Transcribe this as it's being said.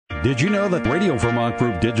Did you know that Radio Vermont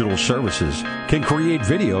Group Digital Services can create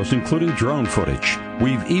videos including drone footage?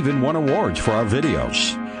 We've even won awards for our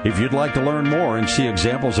videos. If you'd like to learn more and see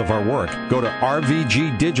examples of our work, go to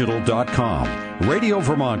rvgdigital.com. Radio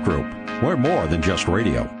Vermont Group. We're more than just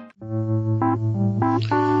radio.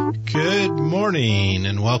 Good morning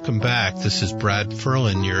and welcome back. This is Brad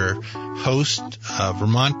Ferland, your host of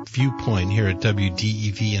Vermont Viewpoint here at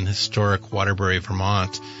WDEV in historic Waterbury,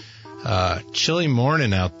 Vermont. Chilly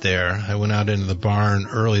morning out there. I went out into the barn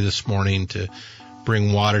early this morning to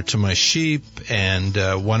bring water to my sheep, and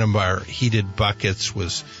one of our heated buckets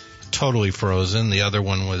was totally frozen. The other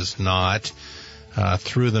one was not.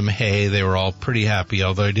 Threw them hay. They were all pretty happy,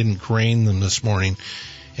 although I didn't grain them this morning.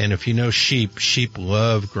 And if you know sheep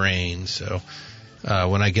love grain. So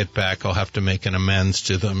when I get back, I'll have to make an amends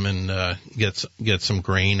to them and get some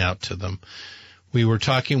grain out to them. We were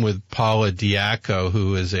talking with Paula Diaco,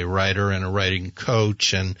 who is a writer and a writing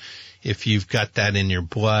coach, and if you've got that in your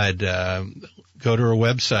blood, go to her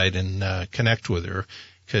website and connect with her,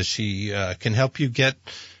 because she can help you get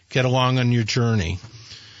along on your journey.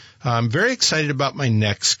 I'm very excited about my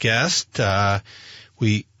next guest.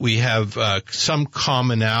 We have some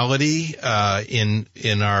commonality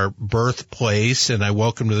in our birthplace, and I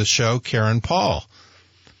welcome to the show Karen Paul.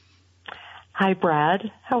 Hi,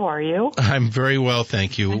 Brad. How are you? I'm very well,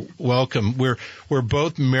 thank you. Welcome. We're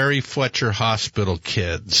both Mary Fletcher Hospital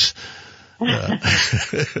kids. Although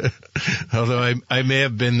I may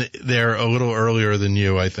have been there a little earlier than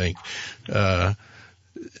you, I think. So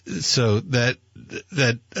that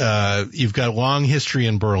you've got a long history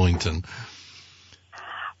in Burlington.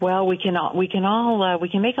 Well, we can make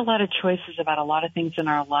a lot of choices about a lot of things in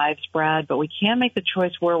our lives, Brad, but we can't make the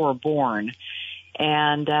choice where we're born.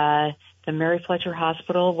 And the Mary Fletcher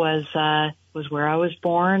Hospital was where I was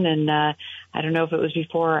born, and I don't know if it was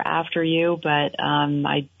before or after you, but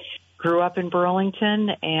I grew up in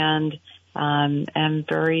Burlington, and am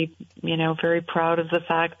very proud of the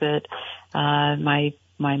fact that my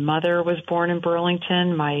mother was born in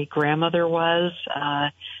Burlington. My grandmother was.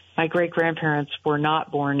 My great-grandparents were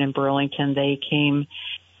not born in Burlington. They came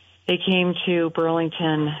to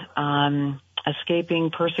Burlington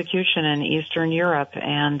escaping persecution in Eastern Europe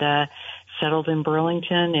and settled in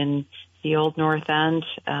Burlington in the Old North End.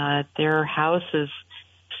 Their house is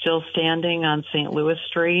still standing on St. Louis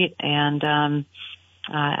Street, and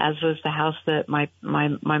as was the house that my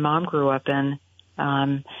mom grew up in,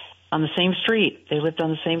 on the same street. They lived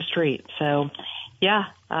on the same street. So, yeah,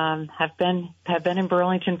 have been in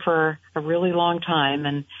Burlington for a really long time,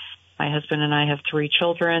 and my husband and I have 3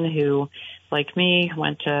 children who, like me,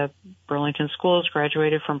 went to Burlington schools,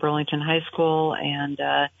 graduated from Burlington High School, and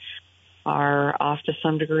are off to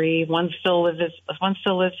some degree. One still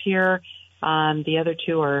lives here. The other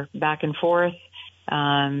 2 are back and forth.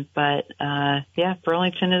 But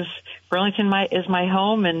Burlington is my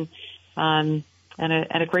home, and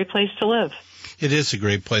a great place to live. It is a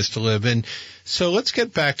great place to live. And so let's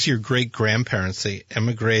get back to your great-grandparents. They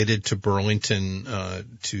emigrated to Burlington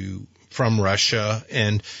from Russia,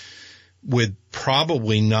 and with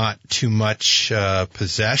probably not too much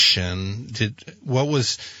possession. What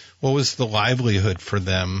was the livelihood for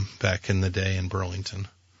them back in the day in Burlington?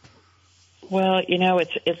 Well,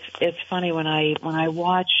 it's funny when I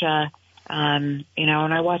watch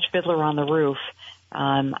Fiddler on the Roof.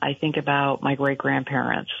 I think about my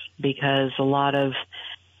great-grandparents, because a lot of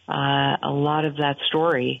that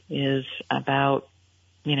story is about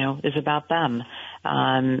them.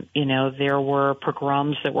 There were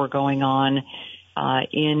pogroms that were going on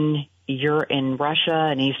in Russia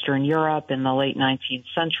and Eastern Europe in the late 19th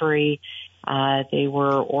century. They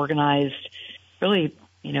were organized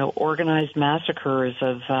massacres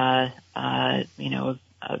of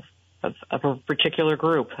a particular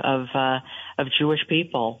group of Jewish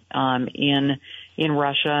people in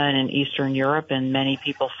Russia and in Eastern Europe, and many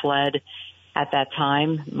people fled at that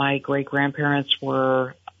time. My great-grandparents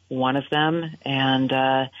were one of them, and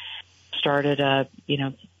started it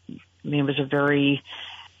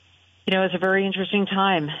was a very interesting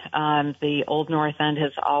time. The Old North End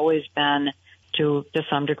has always been, to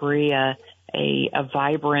some degree, a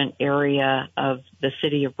vibrant area of the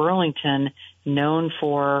city of Burlington, known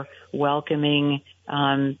for welcoming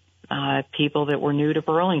people that were new to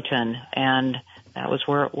Burlington, and that was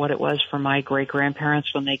what it was for my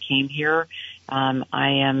great-grandparents when they came here. I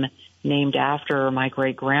am named after my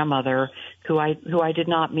great-grandmother, who I did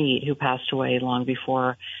not meet, who passed away long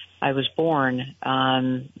before I was born.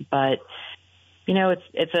 But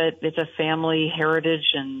it's a family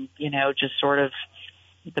heritage, and just sort of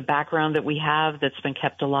the background that we have that's been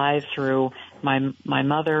kept alive through my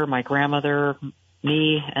mother, my grandmother,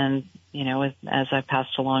 me and, as I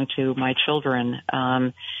passed along to my children.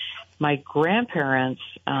 My grandparents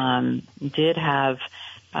did have,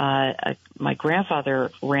 my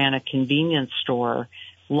grandfather ran a convenience store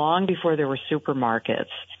long before there were supermarkets.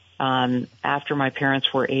 After my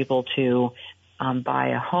parents were able to buy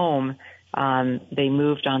a home, they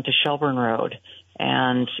moved on to Shelburne Road.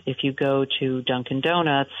 And if you go to Dunkin'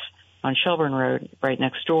 Donuts on Shelburne Road, right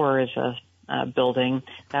next door is a building.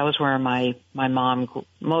 That was where my mom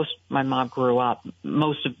grew up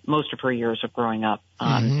most of her years of growing up.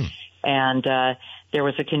 And there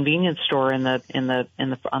was a convenience store on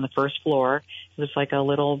the first floor. It was like a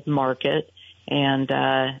little market, and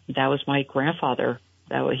that was my grandfather.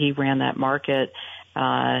 He ran that market.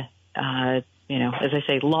 As I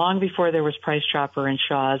say, long before there was Price Chopper and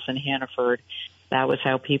Shaw's and Hannaford. That was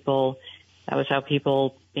how people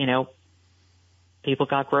people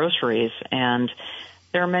got groceries. And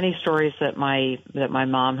there are many stories that my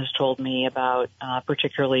mom has told me about,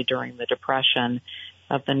 particularly during the Depression,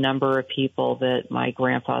 of the number of people that my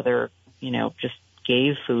grandfather, just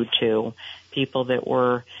gave food to, people that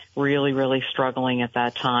were really, really struggling at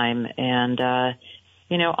that time. And,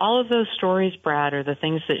 all of those stories, Brad, are the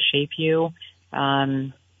things that shape you.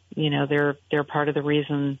 They're part of the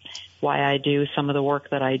reason why I do some of the work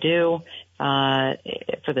that I do,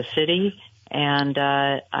 for the city. And,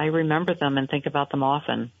 I remember them and think about them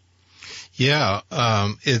often. Yeah.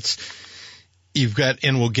 You've got,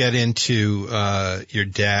 and we'll get into your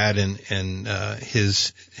dad and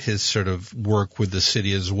his sort of work with the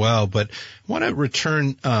city as well. But I want to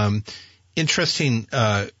return. Interesting,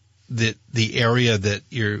 the area that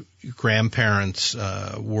your grandparents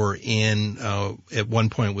were in at one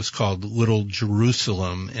point was called Little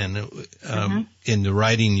Jerusalem, and in the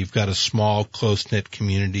writing you've got a small, close-knit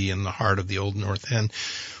community in the heart of the Old North End.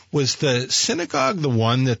 Was the synagogue the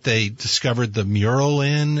one that they discovered the mural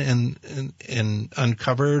in and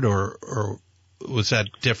uncovered, or was that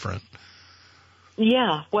different?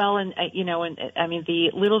 Yeah, well,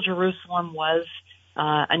 the Little Jerusalem was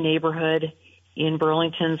a neighborhood in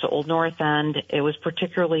Burlington's Old North End. It was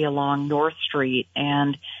particularly along North Street,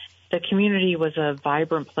 and the community was a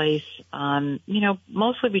vibrant place,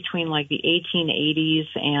 mostly between like the 1880s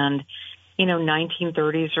and,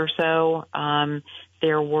 1930s or so.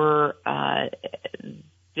 There were,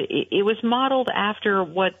 it was modeled after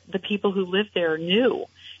what the people who lived there knew,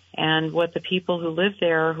 and what the people who lived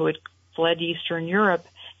there who had fled Eastern Europe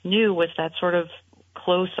knew was that sort of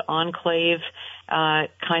close enclave,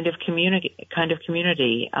 kind of community.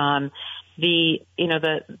 The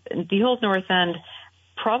Old North End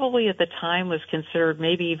probably at the time was considered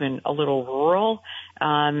maybe even a little rural.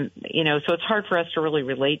 So it's hard for us to really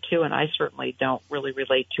relate to, and I certainly don't really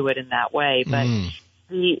relate to it in that way, but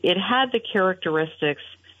it had the characteristics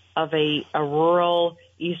of a rural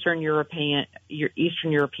Eastern European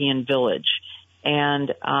village.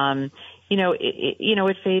 And,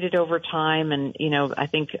 it faded over time, and, I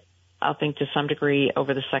think to some degree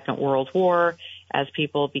over the Second World War, as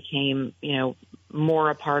people became, more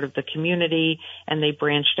a part of the community and they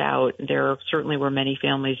branched out. There certainly were many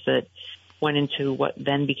families that went into what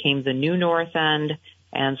then became the New North End,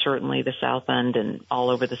 and certainly the South End and all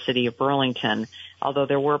over the city of Burlington, although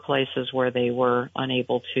there were places where they were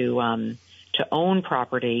unable to own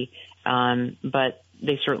property, but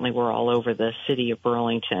they certainly were all over the city of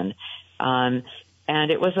Burlington. And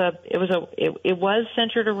it was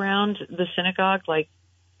centered around the synagogue, like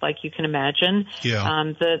you can imagine.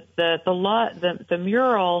 Yeah. The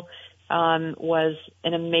mural was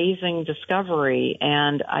an amazing discovery,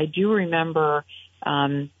 and I do remember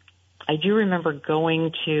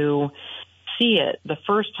going to see it the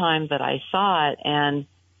first time that I saw it and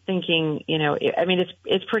thinking,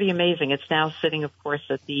 it's pretty amazing. It's now sitting, of course,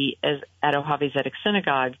 at Ohave Zedek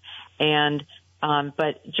Synagogue, and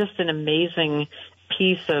but just an amazing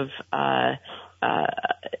piece of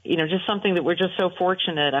just something that we're just so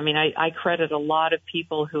fortunate. I credit a lot of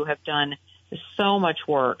people who have done so much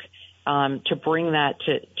work to bring that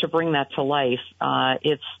to life.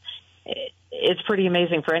 It's pretty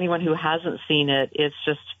amazing for anyone who hasn't seen it. It's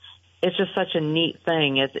just such a neat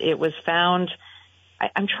thing. It was found.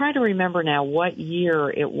 I'm trying to remember now what year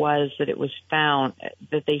it was that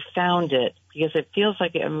they found it, because it feels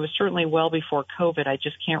like it was certainly well before COVID. I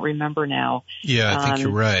just can't remember now. Yeah, I think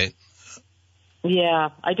you're right. Yeah,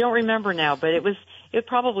 I don't remember now, but it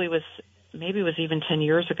probably was, maybe it was even 10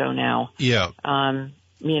 years ago now. Yeah. But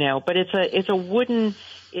it's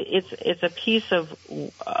a piece of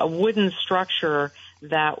a wooden structure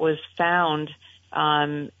that was found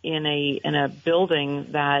in a building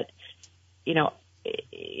that,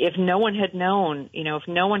 if no one had known, if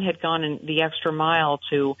no one had gone in the extra mile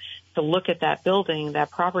to look at that building,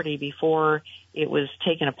 that property before it was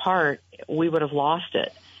taken apart, we would have lost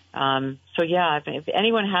it. So yeah, if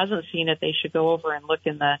anyone hasn't seen it, they should go over and look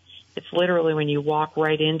it's literally when you walk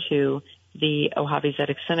right into the Ojave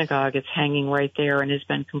Zedek Synagogue. It's hanging right there and has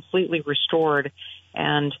been completely restored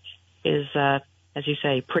and is, as you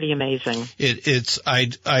say, pretty amazing.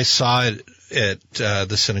 I saw it at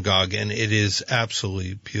the synagogue, and it is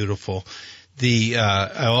absolutely beautiful.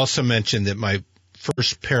 I also mentioned that my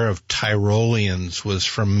first pair of Tyroleans was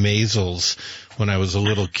from Maisels when I was a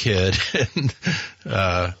little kid, and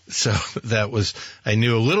so I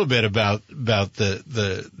knew a little bit about the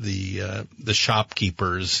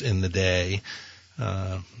shopkeepers in the day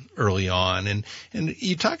early on, and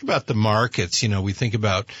you talk about the markets. We think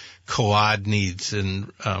about Coadneeds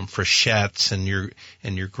and Freshettes and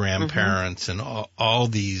your grandparents and all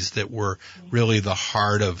these that were really the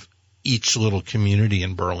heart of each little community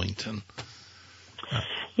in Burlington.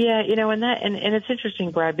 Yeah, and it's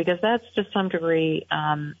interesting, Brad, because that's to some degree,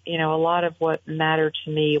 a lot of what mattered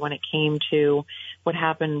to me when it came to what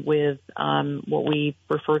happened with what we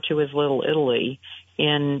refer to as Little Italy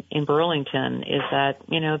in Burlington is that,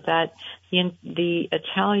 that the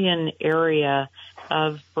Italian area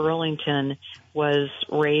of Burlington was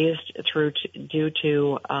raised due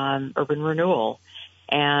to urban renewal,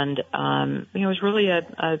 and it was really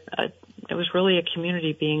a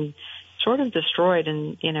community being sort of destroyed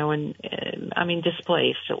and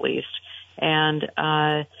displaced at least. And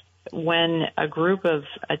when a group of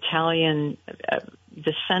Italian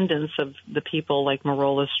descendants of the people like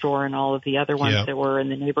Marola's store and all of the other ones that were in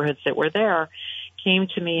the neighborhoods that were there came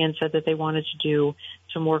to me and said that they wanted to do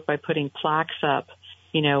some work by putting plaques up,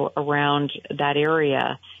 around that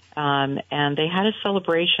area. And they had a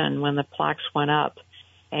celebration when the plaques went up.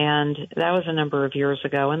 And that was a number of years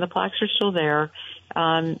ago, and the plaques are still there.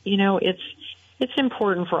 It's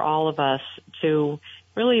important for all of us to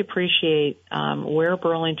really appreciate how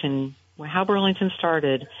Burlington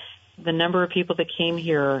started, the number of people that came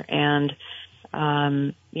here, and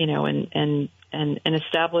and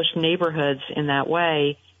established neighborhoods in that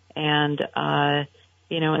way. And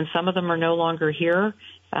and some of them are no longer here,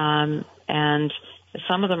 and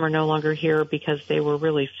some of them are no longer here because they were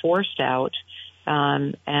really forced out.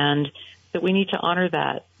 And that we need to honor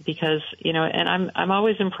that because, and I'm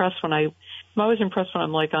always impressed when I'm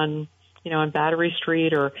like on Battery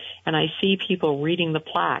Street and I see people reading the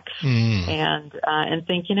plaques and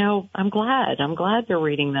think, I'm glad they're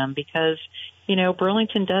reading them because,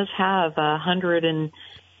 Burlington does have I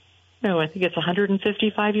think it's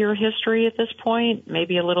 155-year history at this point,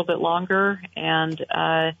 maybe a little bit longer. And,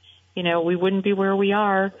 we wouldn't be where we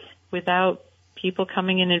are without people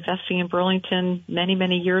coming and investing in Burlington many,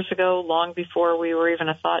 many years ago, long before we were even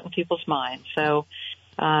a thought in people's minds. So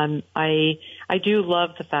I do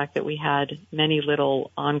love the fact that we had many little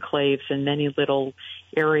enclaves and many little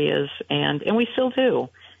areas, and we still do.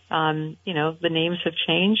 The names have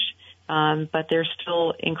changed, but they're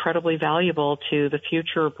still incredibly valuable to the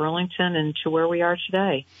future of Burlington and to where we are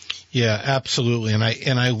today. Yeah, absolutely.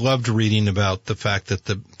 And I loved reading about the fact that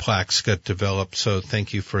the plaques got developed. So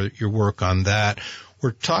thank you for your work on that.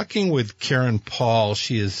 We're talking with Karen Paul.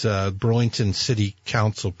 She is Burlington City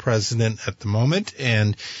Council president at the moment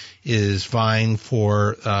and is vying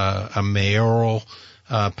for a mayoral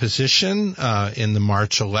position in the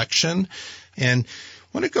March election. And I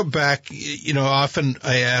want to go back, often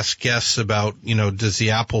I ask guests about, does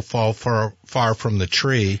the apple fall far from the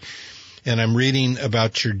tree? And I'm reading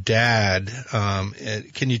about your dad.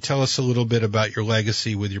 Can you tell us a little bit about your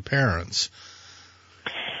legacy with your parents?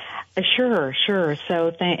 Sure.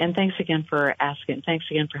 So, thanks again for asking. Thanks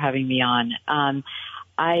again for having me on.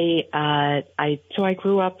 I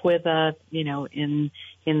grew up with, in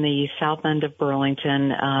the south end of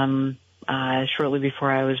Burlington. Shortly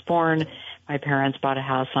before I was born, my parents bought a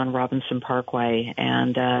house on Robinson Parkway,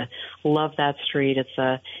 and love that street.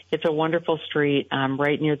 It's a wonderful street,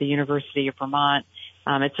 right near the University of Vermont.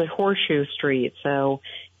 It's a horseshoe street, so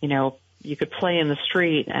you could play in the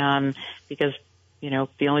street because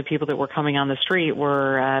the only people that were coming on the street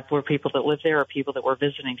were people that lived there or people that were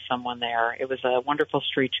visiting someone there. It was a wonderful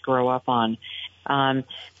street to grow up on.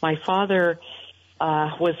 My father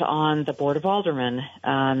was on the Board of Aldermen.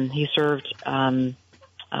 He served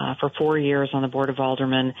for 4 years on the Board of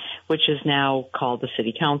Aldermen, which is now called the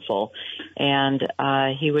City Council. And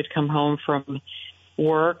he would come home from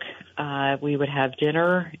work. We would have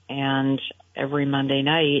dinner, and every Monday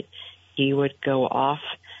night he would go off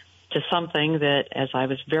to something that, as I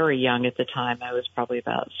was very young at the time, I was probably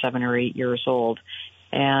about 7 or 8 years old,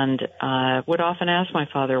 and would often ask my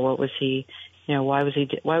father, what was he, why was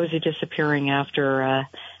he disappearing after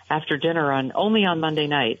dinner only on Monday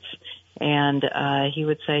nights? And he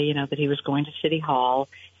would say, that he was going to City Hall,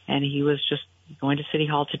 and he was just going to City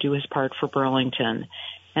Hall to do his part for Burlington.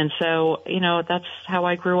 And so, that's how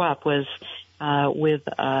I grew up, was with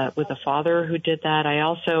a father who did that. I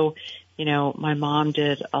also, my mom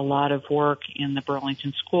did a lot of work in the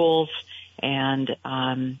Burlington schools, and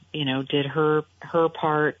did her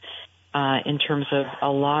part in terms of a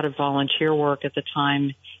lot of volunteer work at the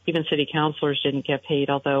time. Even city councilors didn't get paid,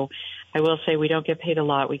 although I will say we don't get paid a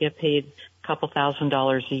lot. We get paid a couple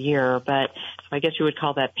 $1,000s a year, but I guess you would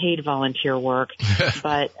call that paid volunteer work.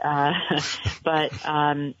 But that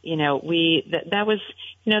was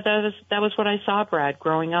what I saw, Brad,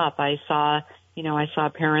 growing up. I saw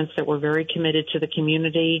parents that were very committed to the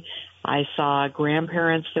community. I saw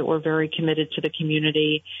grandparents that were very committed to the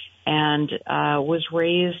community, and was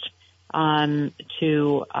raised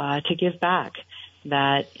to give back.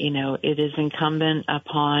 That it is incumbent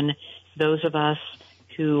upon those of us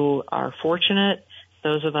who are fortunate,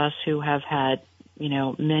 those of us who have had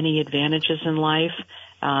many advantages in life,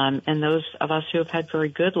 and those of us who have had very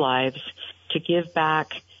good lives, to give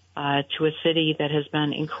back to a city that has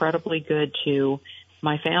been incredibly good to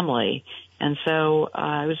my family. And so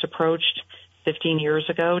I was approached 15 years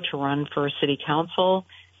ago to run for city council.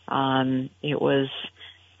 I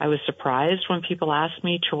was surprised when people asked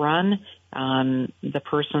me to run. The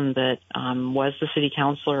person that was the city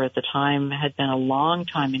councilor at the time had been a long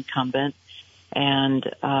time incumbent, and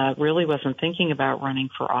really wasn't thinking about running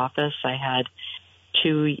for office. I had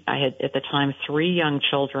at the time 3 young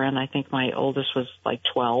children. I think my oldest was like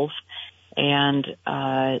 12, and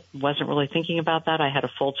wasn't really thinking about that. I had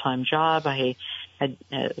a full-time job. I had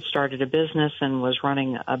started a business and was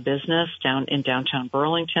running a business in downtown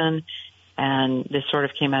Burlington, and this sort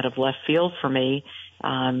of came out of left field for me.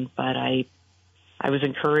 But I was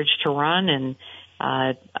encouraged to run, and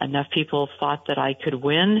enough people thought that I could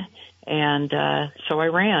win, and so I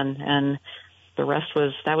ran, and the rest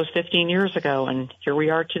that was 15 years ago, and here we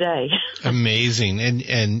are today. Amazing.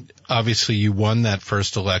 And obviously you won that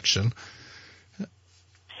first election.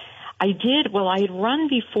 I did. Well, I had run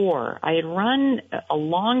before. I had run a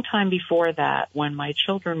long time before that when my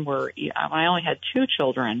children I only had 2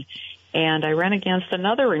 children, and I ran against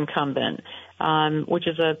another incumbent, which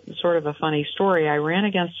is a sort of a funny story. I ran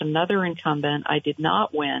against another incumbent. I did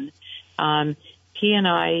not win. He and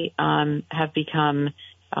I have become,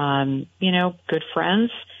 good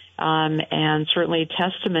friends, and certainly a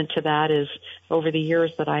testament to that is over the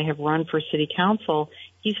years that I have run for city council,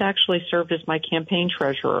 he's actually served as my campaign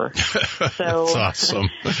treasurer. So that's awesome.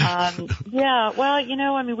 Yeah, well,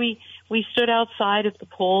 we stood outside at the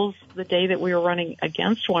polls the day that we were running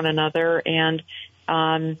against one another, and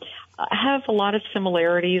have a lot of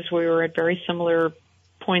similarities. We were at very similar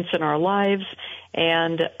points in our lives,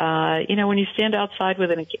 and when you stand outside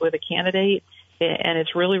with a candidate and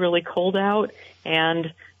it's really, really cold out,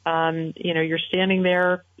 and you're standing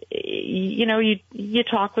there, you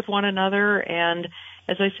talk with one another, and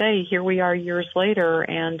as I say, here we are years later,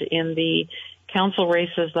 and in the council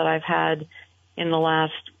races that I've had in the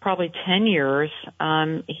last probably 10 years,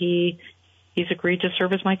 he's agreed to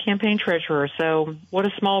serve as my campaign treasurer. So what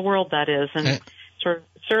a small world that is, and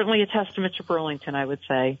certainly a testament to Burlington, I would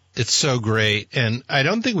say. It's so great, and I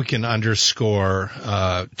don't think we can underscore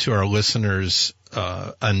to our listeners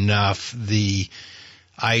enough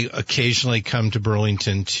I occasionally come to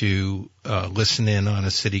Burlington to listen in on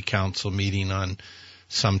a city council meeting on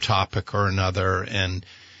some topic or another, and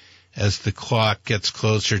as the clock gets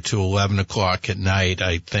closer to 11 o'clock at night,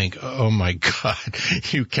 I think, oh my God,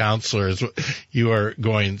 you counselors, you are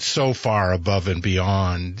going so far above and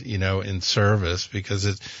beyond, in service,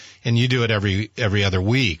 because and you do it every other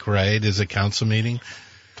week, right? Is a council meeting?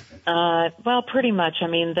 Well, pretty much. I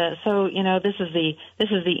mean, this is the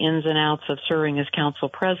ins and outs of serving as council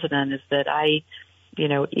president, is that I,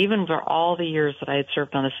 even for all the years that I had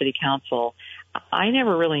served on the city council, I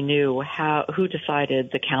never really knew who decided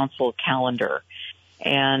the council calendar.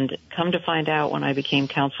 And come to find out when I became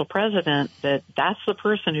council president that that's the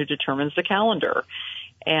person who determines the calendar.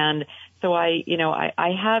 And so I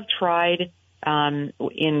have tried,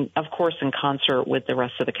 of course, in concert with the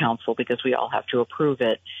rest of the council, because we all have to approve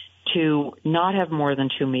it, to not have more than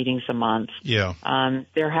 2 meetings a month. Yeah.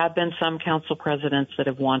 There have been some council presidents that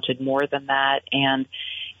have wanted more than that. And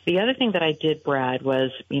the other thing that I did, Brad, was,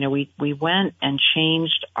 we went and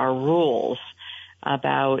changed our rules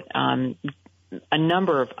about a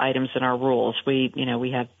number of items in our rules. We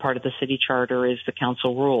have part of the city charter is the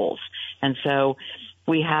council rules. And so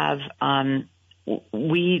we have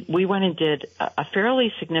we went and did a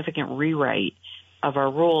fairly significant rewrite of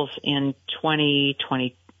our rules in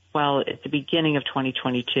 2020. Well, at the beginning of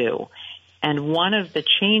 2022. And one of the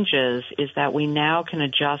changes is that we now can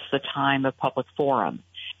adjust the time of public forum.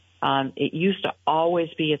 It used to always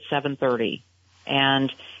be at 7:30,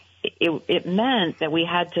 and it meant that we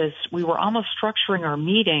were almost structuring our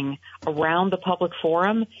meeting around the public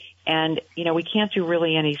forum, and, we can't do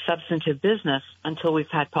really any substantive business until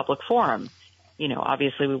we've had public forum.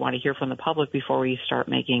 Obviously we want to hear from the public before we start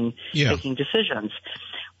making decisions.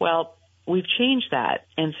 Well, we've changed that,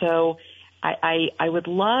 and so I would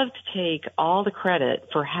love to take all the credit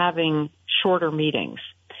for having shorter meetings,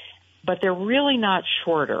 but they're really not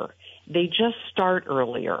shorter. They just start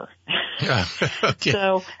earlier. Yeah.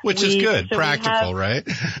 Okay. Which is good. Practical, right?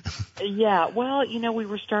 Yeah. Well, we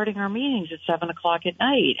were starting our meetings at 7:00 at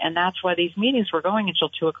night, and that's why these meetings were going until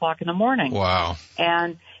 2:00 in the morning. Wow.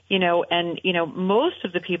 And, most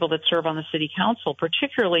of the people that serve on the city council,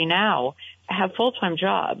 particularly now, have full-time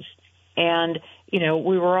jobs. And,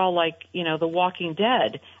 we were all like, The Walking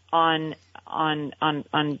Dead on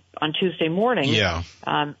Tuesday morning. Yeah.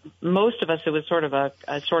 Most of us, it was sort of a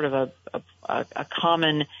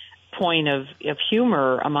common point of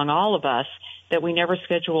humor among all of us that we never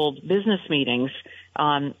scheduled business meetings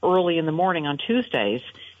early in the morning on Tuesdays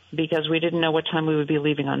because we didn't know what time we would be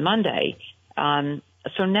leaving on Monday.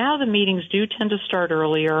 So now the meetings do tend to start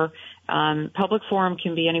earlier. Public forum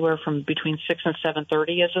can be anywhere from between 6 and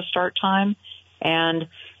 7:30 as a start time. And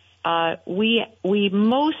we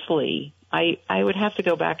mostly, I would have to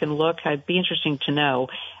go back and look. It'd be interesting to know.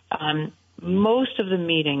 Most of the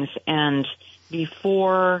meetings end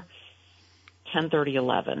before 10:30,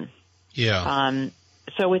 11. Yeah.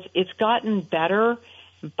 So it's gotten better,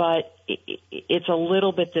 but it's a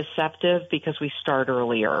little bit deceptive because we start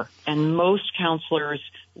earlier. And most counselors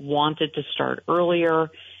wanted to start earlier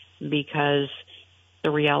because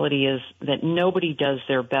the reality is that nobody does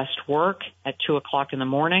their best work at 2:00 in the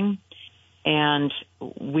morning. And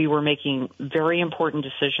we were making very important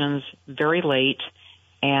decisions very late,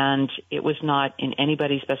 and it was not in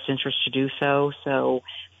anybody's best interest to do so. So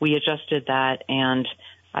we adjusted that, and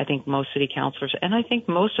I think most city councilors, and I think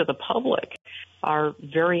most of the public, are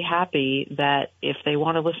very happy that if they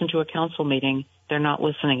want to listen to a council meeting, they're not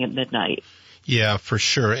listening at midnight. Yeah, for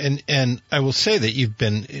sure. And I will say that you've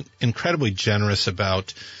been incredibly generous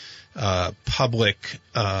about public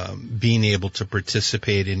being able to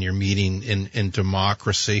participate in your meeting in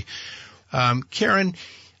democracy. Karen,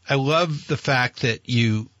 I love the fact that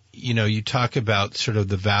you talk about sort of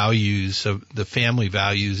the values of the family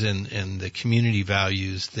values and the community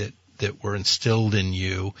values that were instilled in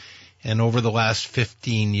you. And over the last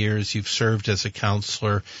 15 years, you've served as a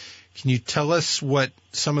counselor. Can you tell us what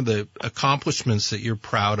some of the accomplishments that you're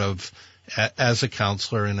proud of as a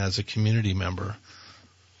counselor and as a community member?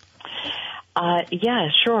 Yeah,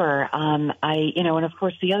 sure. And of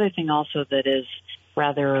course, the other thing also that is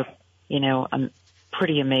rather,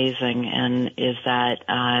 pretty amazing and is that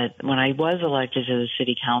when I was elected to the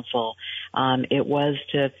city council, it was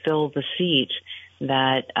to fill the seat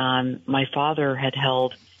that my father had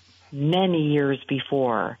held many years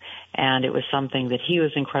before, and it was something that he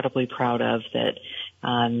was incredibly proud of. That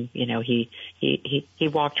he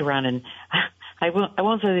walked around and I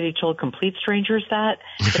won't say that he told complete strangers that,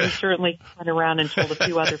 but he certainly went around and told a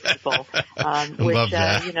few other people. Which love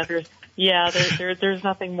that. There's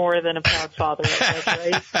nothing more than a proud father, I guess,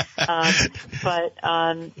 right?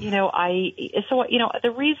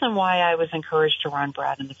 The reason why I was encouraged to run,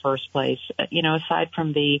 Brad, in the first place, aside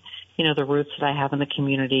from the roots that I have in the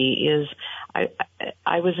community, is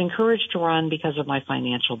I was encouraged to run because of my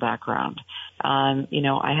financial background.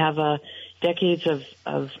 I have decades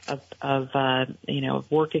of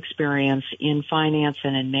work experience in finance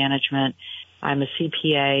and in management. I'm a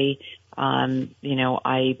CPA. I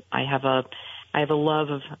have a love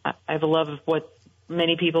of what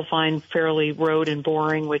many people find fairly rote and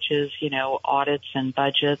boring, which is, audits and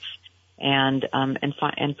budgets and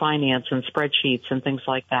finance and spreadsheets and things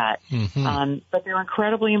like that. Mm-hmm. But they're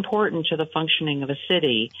incredibly important to the functioning of a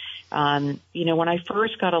city. When I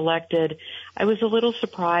first got elected, I was a little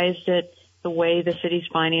surprised at the way the city's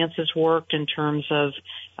finances worked in terms of,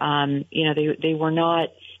 they were not,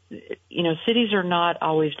 cities are not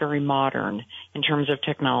always very modern in terms of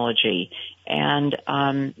technology. And,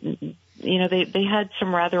 they had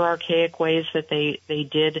some rather archaic ways that they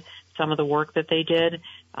did some of the work that they did.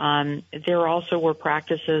 There also were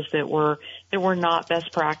practices that were not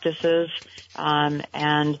best practices. And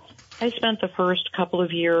I spent the first couple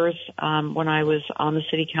of years, when I was on the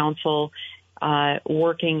city council,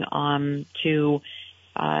 working to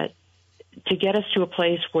to get us to a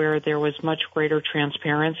place where there was much greater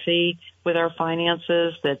transparency with our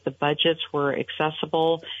finances, that the budgets were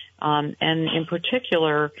accessible, and in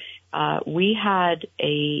particular, we had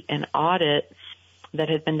an audit that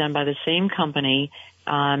had been done by the same company,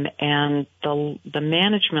 and the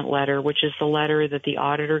management letter, which is the letter that the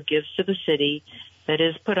auditor gives to the city, that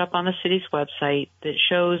is put up on the city's website, that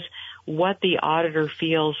shows what the auditor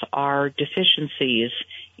feels are deficiencies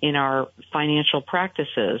in our financial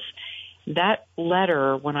practices. That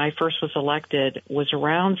letter, when I first was elected, was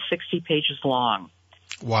around 60 pages long.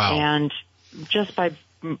 Wow. And just by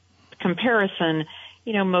comparison,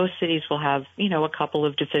 most cities will have, a couple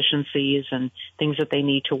of deficiencies and things that they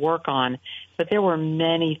need to work on. But there were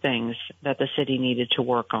many things that the city needed to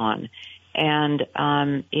work on. And,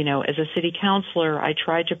 as a city councilor, I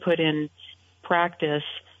tried to put in practice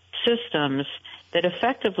systems that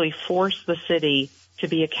effectively force the city to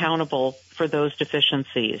be accountable for those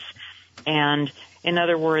deficiencies. And in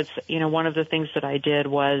other words, one of the things that I did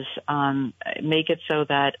was make it so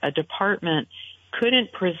that a department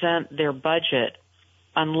couldn't present their budget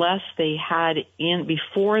unless they had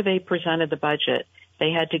before they presented the budget,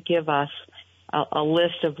 they had to give us a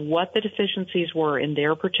list of what the deficiencies were in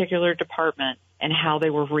their particular department and how they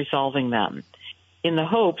were resolving them, in the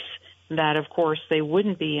hopes that, of course, they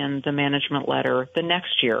wouldn't be in the management letter the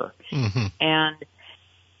next year. Mm-hmm. And,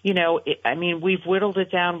 we've whittled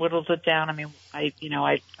it down. When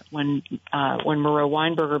Moreau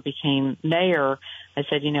Weinberger became mayor, I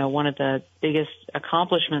said, one of the biggest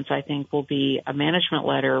accomplishments, I think, will be a management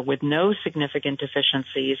letter with no significant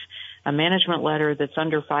deficiencies, a management letter that's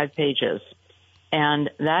under 5 pages. And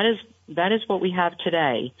that is what we have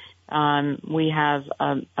today. We have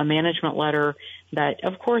a management letter that,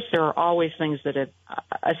 of course, there are always things that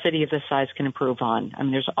a city of this size can improve on.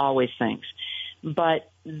 There's always things. But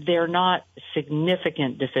they're not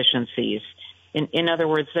significant deficiencies. In other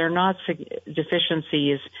words, they're not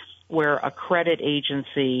deficiencies where a credit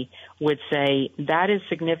agency would say that is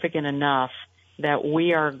significant enough that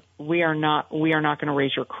we are not going to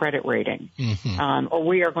raise your credit rating, mm-hmm. Or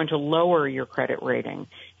we are going to lower your credit rating.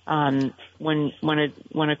 When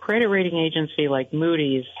a credit rating agency like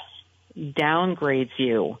Moody's downgrades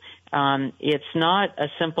you, it's not a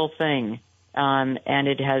simple thing. And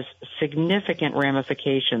it has significant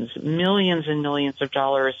ramifications, millions and millions of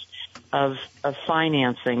dollars of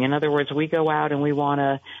financing. In other words, we go out and we want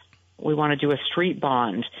to do a street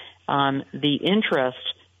bond. The interest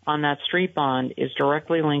on that street bond is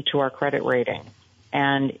directly linked to our credit rating.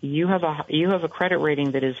 And you have a credit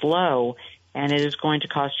rating that is low, and it is going to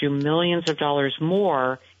cost you millions of dollars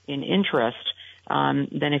more in interest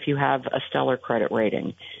than if you have a stellar credit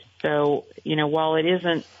rating. So, while it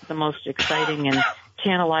isn't the most exciting and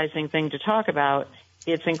tantalizing thing to talk about,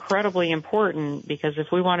 it's incredibly important, because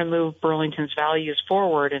if we want to move Burlington's values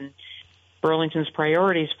forward and Burlington's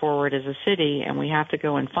priorities forward as a city, and we have to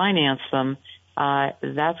go and finance them,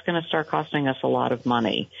 that's going to start costing us a lot of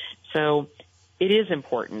money. So it is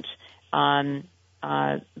important.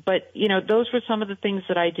 But, those were some of the things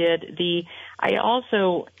that I did. I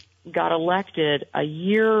also got elected a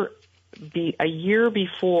year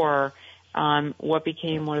before what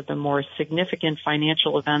became one of the more significant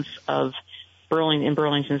financial events of in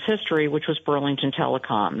Burlington's history, which was Burlington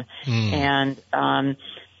Telecom. And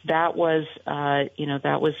that was a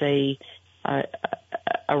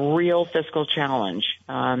real fiscal challenge.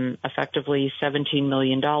 Effectively, $17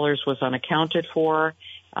 million was unaccounted for.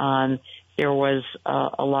 There was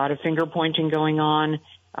a lot of finger pointing going on.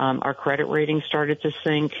 Our credit rating started to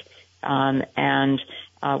sink, and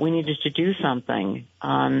we needed to do something.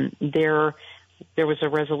 There was a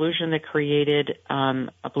resolution that created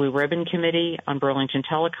a blue ribbon committee on Burlington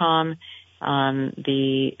Telecom.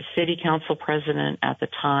 The city council president at the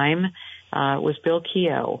time was Bill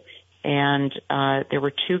Keogh, and there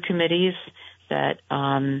were 2 committees that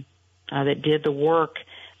did the work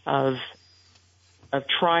of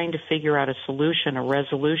trying to figure out a solution, a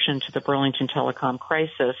resolution to the Burlington Telecom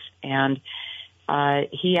crisis. And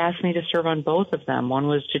he asked me to serve on both of them. One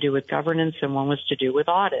was to do with governance and one was to do with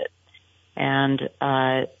audit. And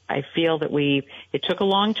I feel that it took a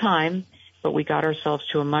long time, but we got ourselves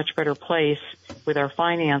to a much better place with our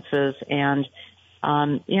finances. And,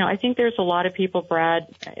 I think there's a lot of people, Brad,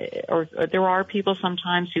 or there are people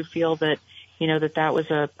sometimes who feel that, that was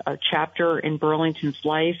a chapter in Burlington's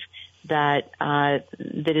life that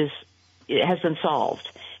it has been solved.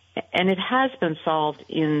 And it has been solved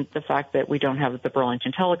in the fact that we don't have the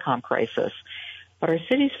Burlington Telecom crisis. But our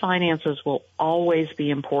city's finances will always be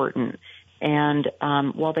important. And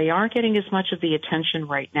while they aren't getting as much of the attention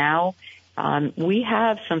right now, we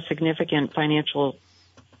have some significant financial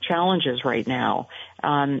challenges right now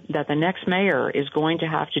that the next mayor is going to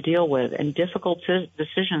have to deal with, and difficult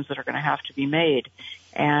decisions that are going to have to be made.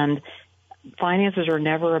 And finances are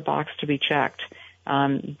never a box to be checked.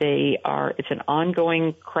 It's an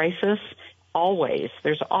ongoing crisis. Always.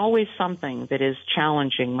 There's always something that is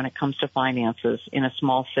challenging when it comes to finances in a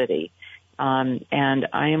small city. And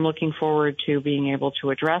I am looking forward to being able to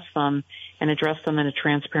address them in a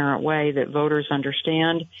transparent way that voters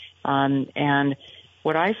understand. And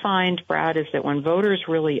what I find, Brad, is that when voters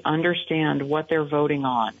really understand what they're voting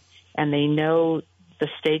on, and they know the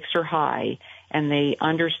stakes are high, and they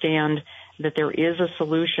understand that there is a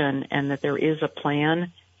solution and that there is a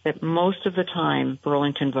plan, that most of the time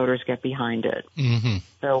Burlington voters get behind it. Mm-hmm.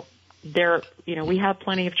 So we have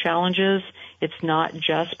plenty of challenges. It's not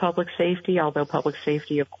just public safety, although public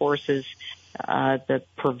safety, of course, is the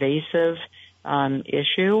pervasive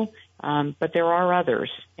issue. But there are others,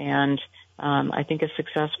 and I think a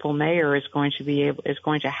successful mayor is going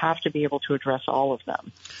to have to be able to address all of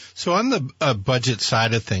them. So on the budget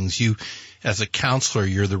side of things, you, as a counselor,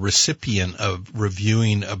 you're the recipient of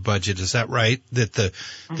reviewing a budget. Is that right? That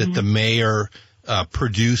the mayor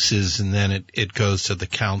produces, and then it goes to the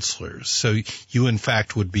counselors. So you, in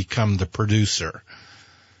fact, would become the producer.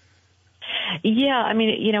 Yeah, I mean,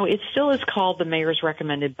 it still is called the mayor's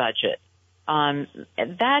recommended budget.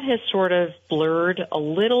 That has sort of blurred a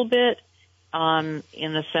little bit in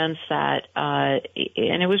the sense that,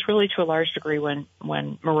 and it was really to a large degree when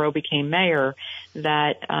Moreau became mayor,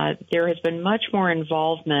 that there has been much more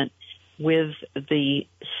involvement with the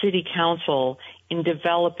city council in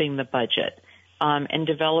developing the budget and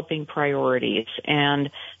developing priorities. And,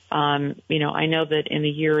 I know that in the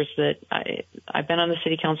years that I've been on the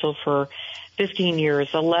city council for 15 years,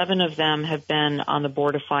 11 of them have been on the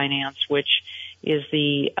Board of Finance, which is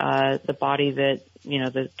the body that,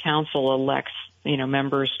 the council elects,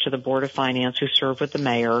 members to the Board of Finance who serve with the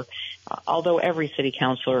mayor. Although every city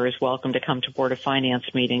councilor is welcome to come to Board of Finance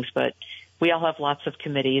meetings, but we all have lots of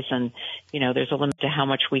committees, and, there's a limit to how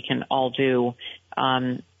much we can all do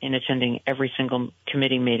in attending every single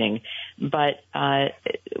committee meeting. But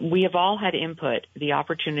we have all had input, the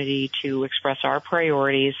opportunity to express our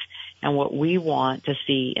priorities and what we want to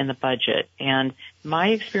see in the budget. And my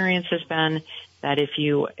experience has been that if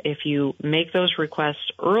you make those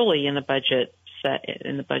requests early in the budget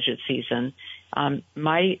season,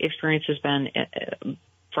 my experience has been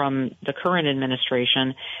from the current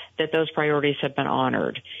administration that those priorities have been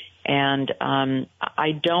honored. And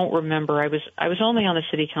I don't remember. I was only on the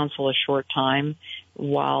city council a short time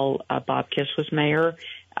while Bob Kiss was mayor.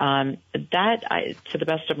 That, to the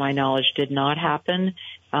best of my knowledge, did not happen.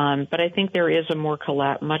 But I think there is a much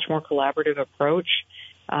more collaborative approach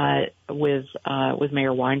with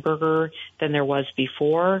Mayor Weinberger than there was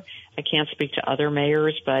before. I can't speak to other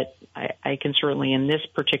mayors, but I can certainly, in this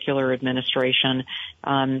particular administration,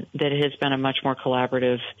 that it has been a much more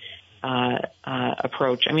collaborative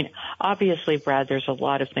approach. I mean, obviously, Brad, there's a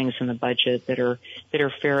lot of things in the budget that are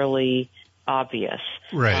fairly obvious.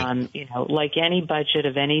 Right. Like any budget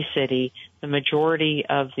of any city, the majority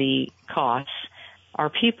of the costs are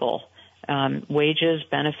people, wages,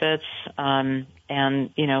 benefits, and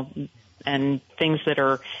things that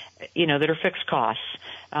are fixed costs.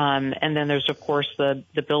 And then there's, of course, the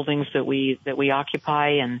buildings that we occupy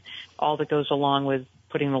and all that goes along with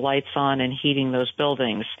putting the lights on and heating those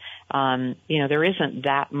buildings. There isn't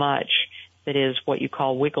that much that is what you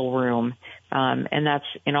call wiggle room, and that's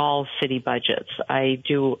in all city budgets. I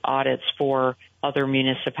do audits for other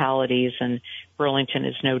municipalities, and Burlington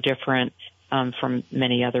is no different from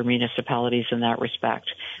many other municipalities in that respect.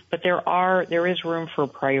 But there is room for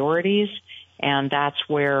priorities, and that's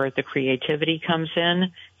where the creativity comes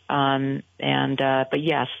in. But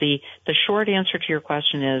yes, the short answer to your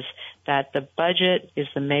question is that the budget is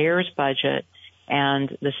the mayor's budget,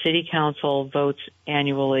 and the city council votes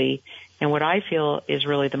annually. And what I feel is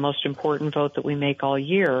really the most important vote that we make all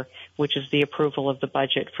year, which is the approval of the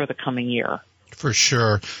budget for the coming year. For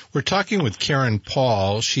sure. We're talking with Karen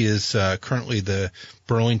Paul. She is currently the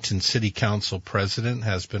Burlington City Council president,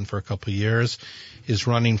 has been for a couple of years, is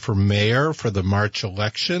running for mayor for the March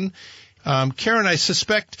election. Karen, I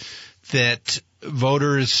suspect that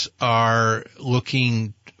voters are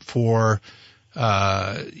looking for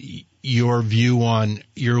your view on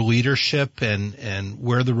your leadership and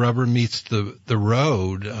where the rubber meets the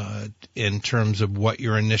road in terms of what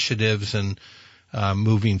your initiatives and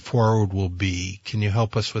moving forward will be. Can you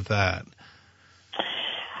help us with that?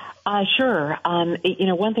 Sure.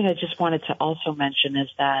 One thing I just wanted to also mention is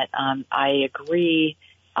that I agree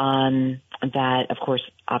that, of course,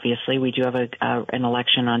 obviously, we do have an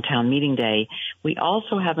election on town meeting day. We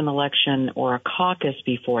also have an election or a caucus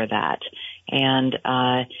before that. And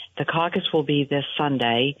the caucus will be this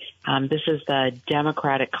Sunday. This is the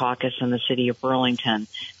Democratic caucus in the city of Burlington.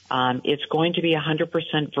 It's going to be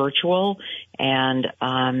 100% virtual, and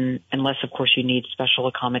unless, of course, you need special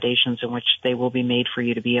accommodations in which they will be made for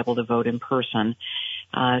you to be able to vote in person.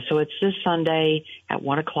 So it's this Sunday at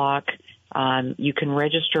 1 o'clock. You can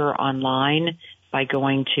register online by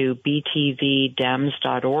going to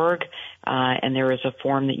btvdems.org, and there is a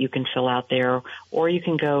form that you can fill out there, or you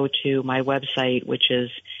can go to my website, which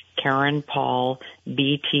is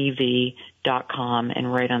KarenPaulBTV.com,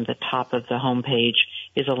 and right on the top of the homepage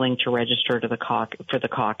is a link to register to for the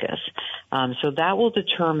caucus. So that will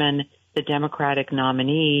determine the Democratic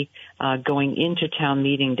nominee going into town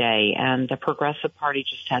meeting day. And the Progressive Party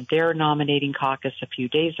just had their nominating caucus a few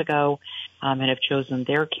days ago and have chosen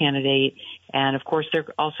their candidate. And, of course, there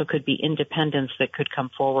also could be independents that could come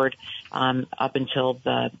forward up until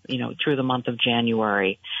through the month of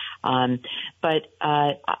January. But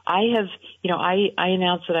I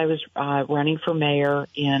announced that I was running for mayor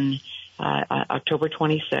in October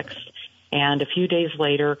 26th. And a few days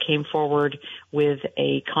later came forward with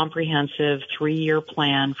a comprehensive 3-year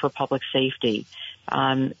plan for public safety.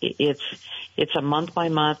 It's a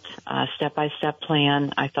month-by-month, step-by-step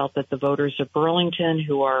plan. I felt that the voters of Burlington,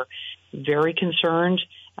 who are very concerned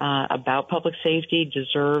about public safety,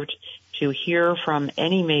 deserved to hear from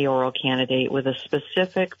any mayoral candidate with a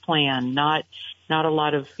specific plan, not a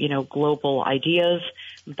lot of global ideas,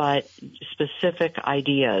 but specific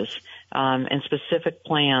ideas and specific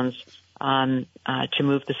plans to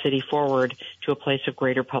move the city forward to a place of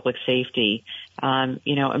greater public safety.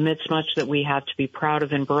 Amidst much that we have to be proud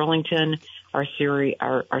of in Burlington, our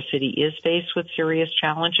city is faced with serious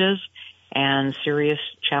challenges, and serious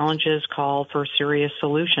challenges call for serious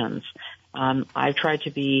solutions. I've tried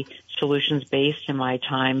to be solutions-based in my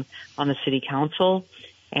time on the city council,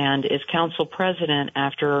 and as council president,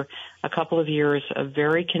 after a couple of years of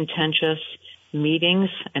very contentious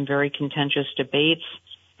meetings and very contentious debates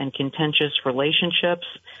and contentious relationships,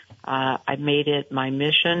 I made it my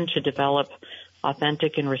mission to develop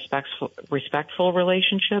authentic and respectful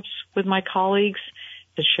relationships with my colleagues,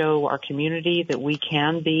 to show our community that we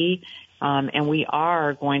can be, and we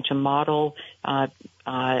are going to model that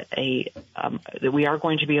we are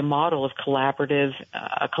going to be a model of a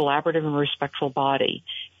collaborative and respectful body.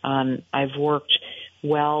 I've worked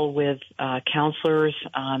well with counselors.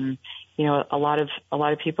 A lot of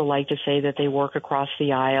people like to say that they work across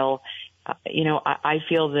the aisle. I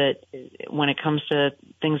feel that when it comes to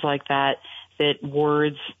things like that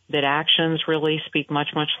actions really speak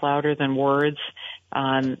much, much louder than words.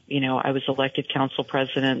 I was elected council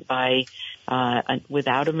president by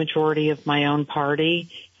without a majority of my own party.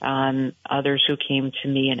 Others who came to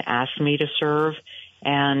me and asked me to serve,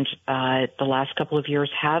 and the last couple of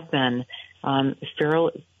years have been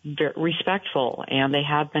fairly respectful, and they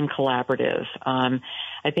have been collaborative.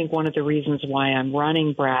 I think one of the reasons why I'm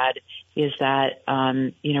running, Brad, is that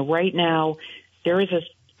right now there is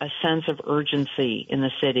a sense of urgency in the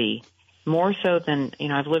city, more so than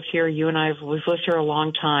I've lived here. You and we've lived here a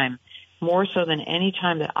long time. More so than any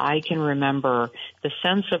time that I can remember, the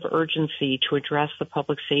sense of urgency to address the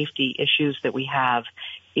public safety issues that we have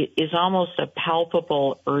is almost a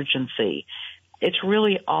palpable urgency. It's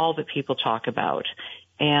really all that people talk about.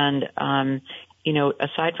 And,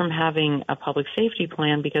 aside from having a public safety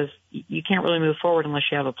plan, because you can't really move forward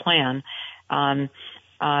unless you have a plan,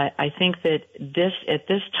 I think that at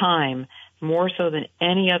this time, more so than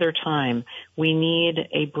any other time, we need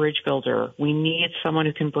a bridge builder. We need someone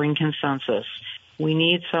who can bring consensus. We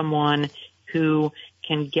need someone who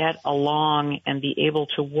can get along and be able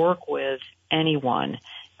to work with anyone.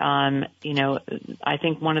 I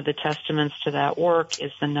think one of the testaments to that work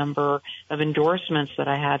is the number of endorsements that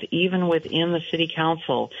I have, even within the city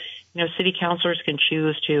council. City councilors can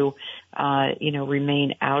choose to,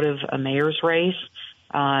 remain out of a mayor's race,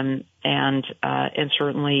 and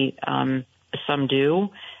certainly some do.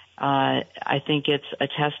 I think it's a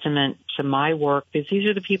testament to my work, because these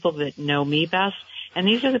are the people that know me best, and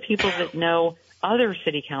these are the people that know other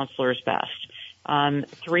city councilors best.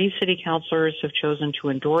 3 city councilors have chosen to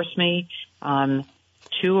endorse me.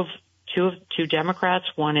 Two Democrats,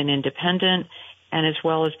 1 an independent, and as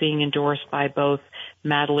well as being endorsed by both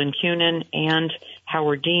Madeline Kunin and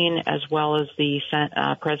Howard Dean, as well as the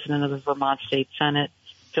president of the Vermont State Senate,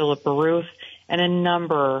 Philip Baruth, and a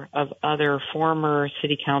number of other former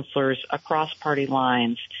city councilors across party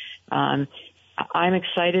lines. I'm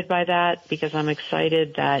excited by that because I'm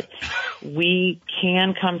excited that we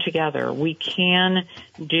can come together. We can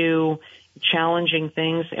do challenging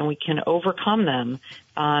things and we can overcome them.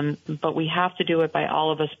 But we have to do it by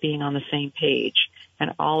all of us being on the same page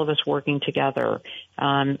and all of us working together.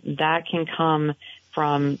 That can come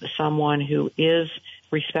from someone who is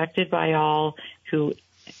respected by all,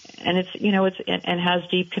 and has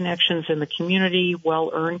deep connections in the community,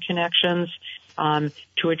 well-earned connections,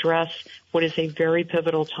 to address what is a very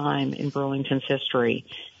pivotal time in Burlington's history.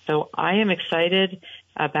 So I am excited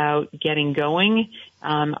about getting going.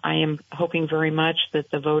 I am hoping very much that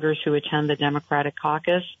the voters who attend the Democratic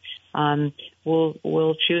caucus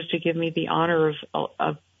will choose to give me the honor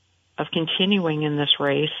of continuing in this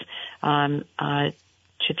race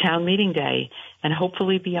to town meeting day and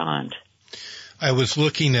hopefully beyond. I was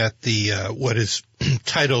looking at the what is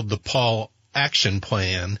titled the Paul Action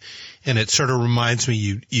Plan, and it sort of reminds me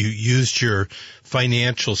you used your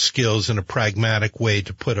financial skills in a pragmatic way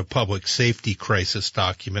to put a public safety crisis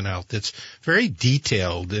document out that's very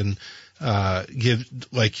detailed and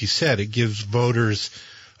like you said, it gives voters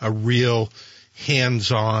a real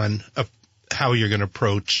hands-on of how you're going to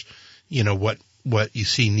approach, what you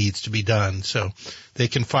see needs to be done. So they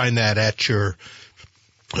can find that at your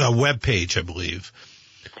webpage, I believe.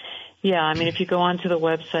 Yeah, I mean, if you go onto the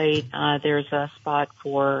website, there's a spot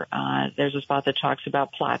that talks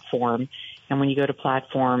about platform. And when you go to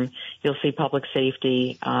platform, you'll see public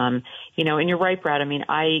safety. And you're right, Brad. I mean,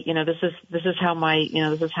 this is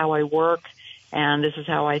how I work, and this is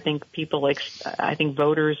how I think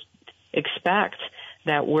voters expect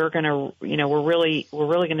that we're really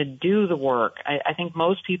going to do the work. I think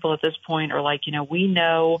most people at this point are like, we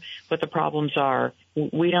know what the problems are.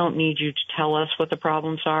 We don't need you to tell us what the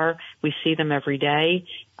problems are. We see them every day,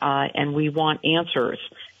 and we want answers.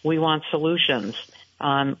 We want solutions.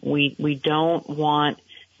 We don't want,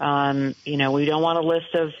 we don't want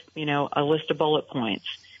a list of bullet points.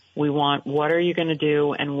 We want, what are you going to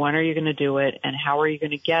do, and when are you going to do it, and how are you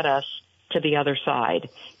going to get us to the other side?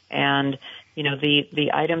 And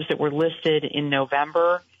the items that were listed in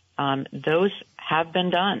November, those have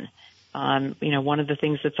been done. One of the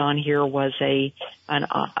things that's on here was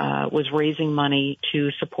was raising money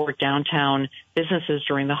to support downtown businesses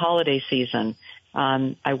during the holiday season.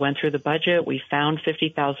 I went through the budget. We found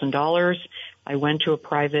 $50,000. I went to a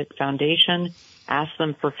private foundation, asked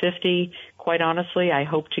them for $50. Quite honestly, I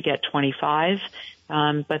hoped to get $25,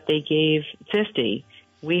 but they gave $50.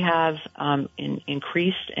 We have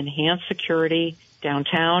enhanced security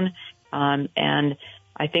downtown, and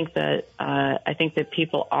I think that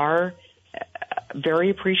people are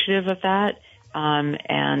very appreciative of that,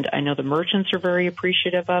 and I know the merchants are very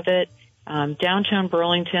appreciative of it. Downtown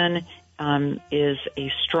Burlington is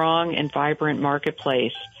a strong and vibrant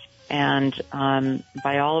marketplace, and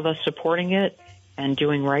by all of us supporting it and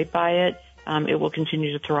doing right by it, it will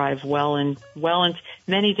continue to thrive well in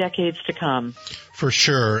many decades to come. For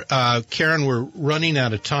sure. Karen, we're running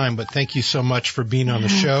out of time, but thank you so much for being on the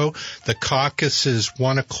show. The caucus is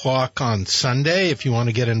 1:00 on Sunday. If you want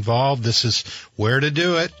to get involved, this is where to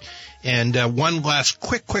do it. And one last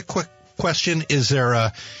quick question. Is there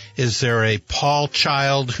a Paul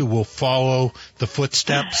child who will follow the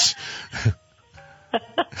footsteps?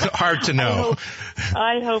 Hard to know.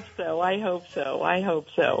 I hope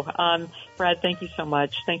so. Brad, thank you so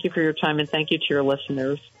much. Thank you for your time, and thank you to your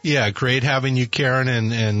listeners. Yeah, great having you, Karen,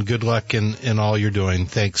 and good luck in all you're doing.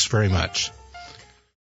 Thanks very much.